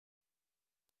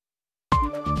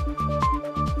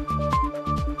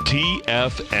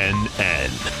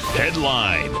TFNN.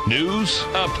 Headline News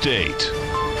Update.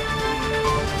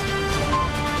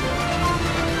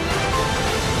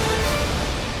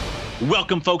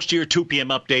 Welcome, folks, to your 2 p.m.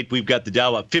 update. We've got the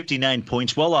Dow up 59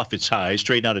 points, well off its highs,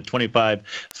 trading out at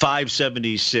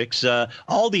 25,576.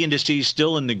 All the indices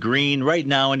still in the green right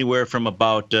now, anywhere from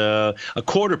about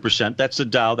 0.25%. That's the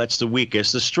Dow. That's the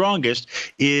weakest. The strongest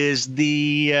is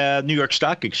the New York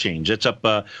Stock Exchange. That's up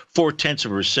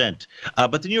 0.4%.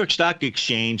 But the New York Stock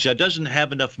Exchange doesn't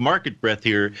have enough market breadth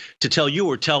here to tell you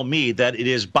or tell me that it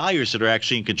is buyers that are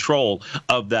actually in control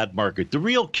of that market. The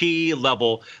real key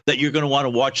level that you're going to want to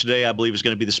watch today, I believe, is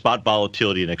going to be the spot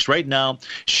volatility index. Right now,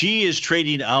 she is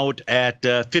trading out at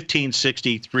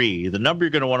 1563. The number you're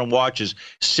going to want to watch is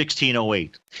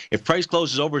 1608. If price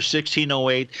closes over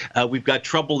 1608, we've got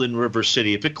trouble in River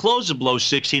City. If it closes below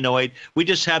 1608, we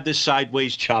just have this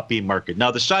sideways choppy market.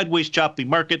 Now, the sideways choppy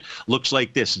market looks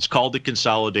like this. It's called the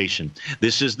consolidation.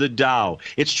 This is the Dow.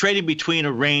 It's trading between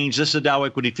a range. This is the Dow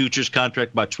Equity Futures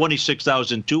contract, about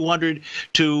 26,200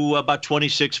 to about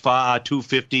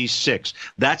 26,256.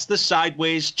 That's the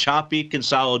sideways choppy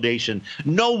consolidation.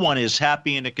 No one is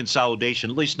happy in a consolidation,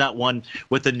 at least not one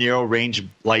with a narrow range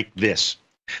like this.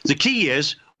 The key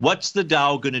is, what's the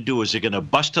Dow going to do? Is it going to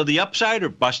bust to the upside or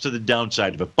bust to the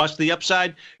downside? If it busts to the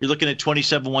upside, you're looking at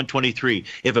 27,123.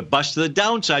 If it busts to the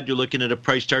downside, you're looking at a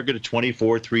price target of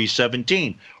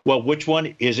 24,317. Well, which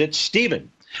one is it, Stephen?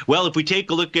 Well, if we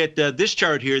take a look at this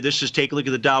chart here, this is take a look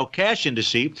at the Dow Cash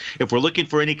Index. If we're looking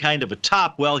for any kind of a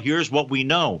top, well, here's what we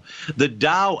know. The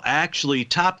Dow actually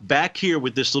topped back here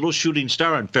with this little shooting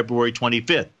star on February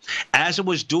 25th. As it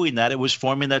was doing that, it was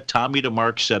forming that Tommy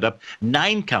DeMark setup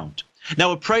 9 count. Now,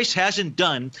 what price hasn't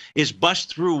done is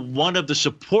bust through one of the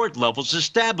support levels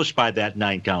established by that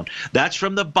 9 count. That's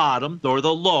from the bottom or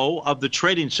the low of the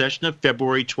trading session of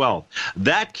February 12th.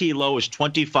 That key low is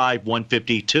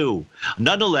 25,152.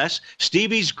 Nonetheless,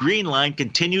 Stevie's green line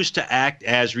continues to act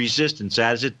as resistance,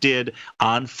 as it did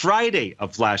on Friday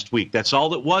of last week. That's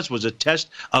all it was a test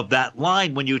of that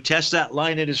line. When you test that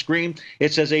line and it's green,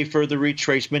 it says a further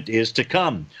retracement is to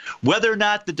come. Whether or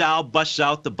not the Dow busts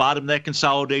out the bottom of that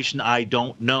consolidation, I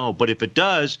don't know. But if it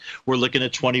does, we're looking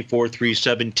at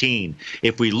 24,317.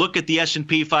 If we look at the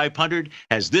S&P 500,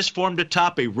 has this formed a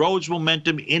top? A Rhodes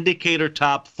momentum indicator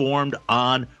top formed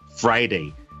on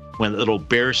Friday when a little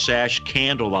bear sash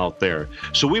candle out there.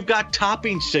 So we've got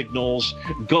topping signals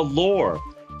galore,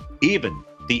 even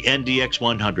the NDX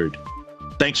 100.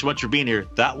 Thanks so much for being here.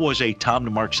 That was a Tom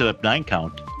DeMark setup 9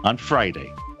 count on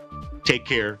Friday. Take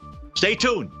care. Stay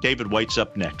tuned. David White's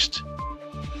up next.